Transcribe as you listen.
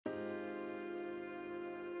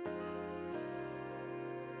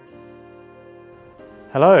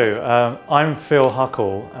Hello, I'm Phil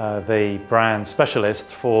Huckle, the brand specialist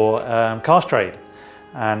for Cask Trade,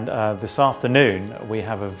 and this afternoon we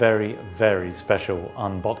have a very special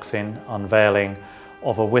unboxing, unveiling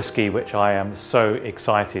of a whiskey which I am so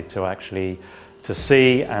excited to actually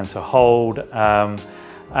see and to hold and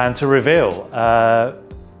to reveal.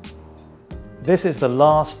 This is the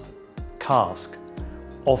last cask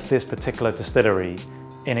of this particular distillery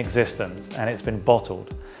in existence, and it's been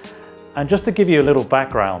bottled. And just to give you a little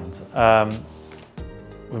background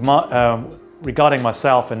regarding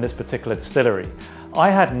myself and this particular distillery, I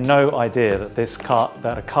had no idea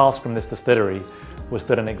that a cask from this distillery was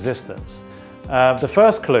still in existence. The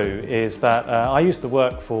first clue is that I used to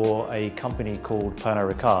work for a company called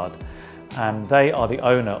Pernod Ricard, and they are the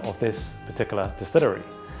owner of this particular distillery.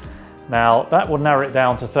 Now that will narrow it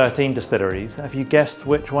down to 13 distilleries. Have you guessed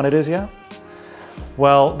which one it is yet?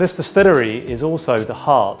 Well, this distillery is also the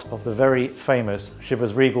heart of the very famous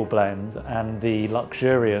Chivas Regal blend and the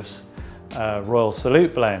luxurious Royal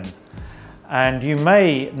Salute blend. And you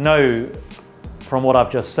may know from what I've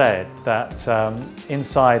just said that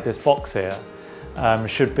inside this box here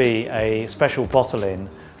should be a special bottling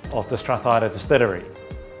of the Strathisla distillery,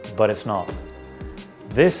 but it's not.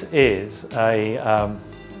 This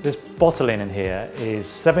bottling in here is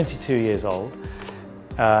 72 years old.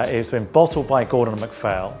 It's been bottled by Gordon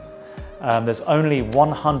MacPhail. There's only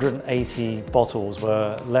 180 bottles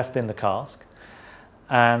were left in the cask,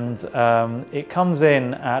 and it comes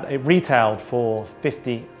in it retailed for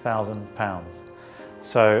 £50,000.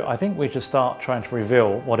 So I think we should start trying to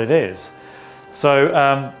reveal what it is.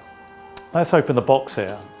 So let's open the box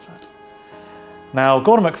here. Now,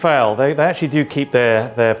 Gordon MacPhail, they actually do keep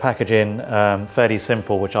their packaging fairly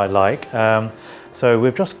simple, which I like. So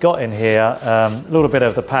we've just got in here a little bit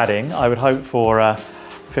of the padding. I would hope for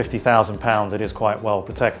 £50,000 it is quite well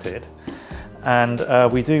protected. And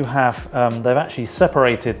we do have, they've actually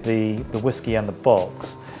separated the whiskey and the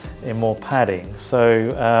box in more padding.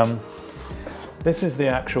 So this is the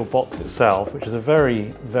actual box itself, which is a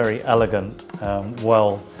very elegant,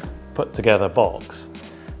 well put together box.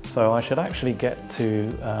 So I should actually get to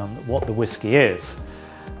what the whiskey is.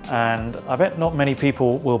 And I bet not many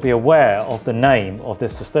people will be aware of the name of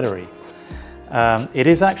this distillery. It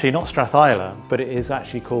is actually not Strathisla, but it is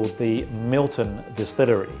actually called the Milton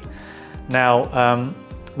Distillery. Now,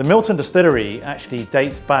 the Milton Distillery actually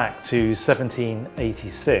dates back to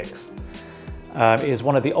 1786. It is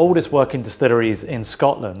one of the oldest working distilleries in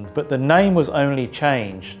Scotland, but the name was only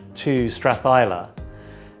changed to Strathisla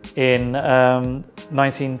in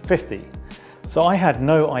 1950. So I had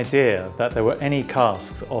no idea that there were any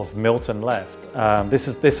casks of Milton left. This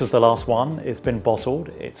is the last one. It's been bottled.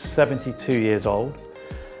 It's 72 years old.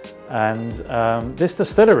 And this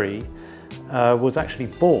distillery was actually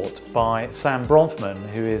bought by Sam Bronfman,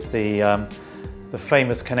 who is the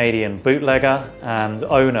famous Canadian bootlegger and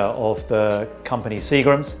owner of the company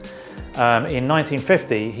Seagram's. In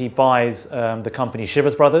 1950, he buys the company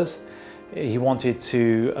Chivas Brothers. He wanted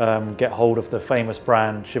to get hold of the famous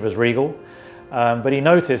brand Chivas Regal. But he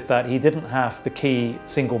noticed that he didn't have the key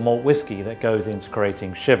single malt whiskey that goes into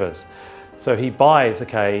creating Chivas. So he buys,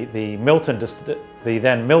 the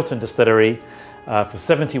then Milton Distillery for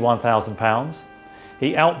 £71,000.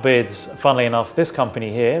 He outbids, funnily enough, this company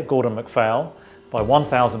here, Gordon MacPhail, by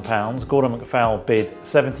 £1,000. Gordon MacPhail bid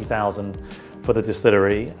 £70,000 for the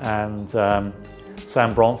distillery, and Sam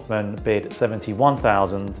Bronfman bid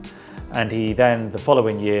 £71,000. And he then, the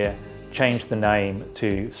following year, changed the name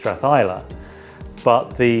to Strathisla.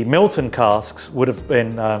 But the Milton casks would have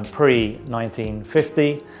been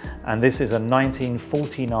pre-1950, and this is a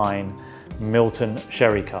 1949 Milton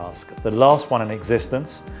sherry cask, the last one in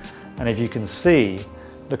existence. And if you can see,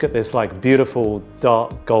 look at this beautiful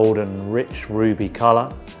dark golden, rich ruby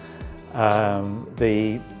color.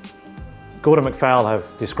 The Gordon MacPhail have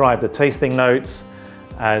described the tasting notes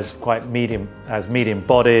as quite medium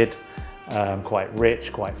bodied, quite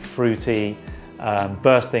rich, quite fruity.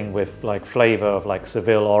 Bursting with flavour of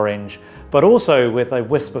Seville orange, but also with a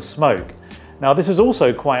wisp of smoke. Now this is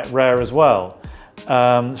also quite rare as well.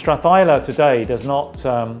 Strathisla today does not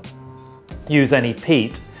use any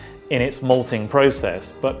peat in its malting process,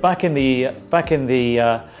 but back in the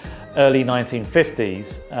early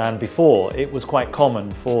 1950s and before, it was quite common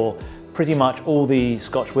for pretty much all the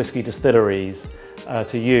Scotch whisky distilleries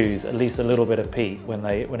to use at least a little bit of peat when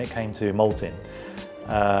it came to malting.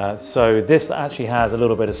 So this actually has a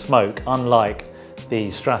little bit of smoke, unlike the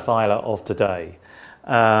Strathisla of today.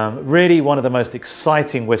 Really one of the most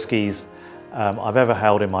exciting whiskies I've ever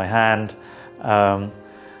held in my hand.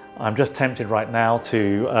 I'm just tempted right now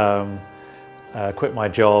to quit my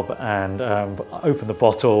job and open the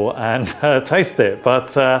bottle and taste it.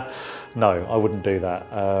 But no, I wouldn't do that.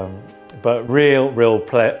 But a real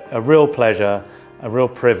pleasure, a real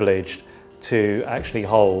privilege to actually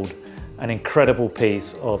hold an incredible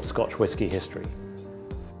piece of Scotch whisky history.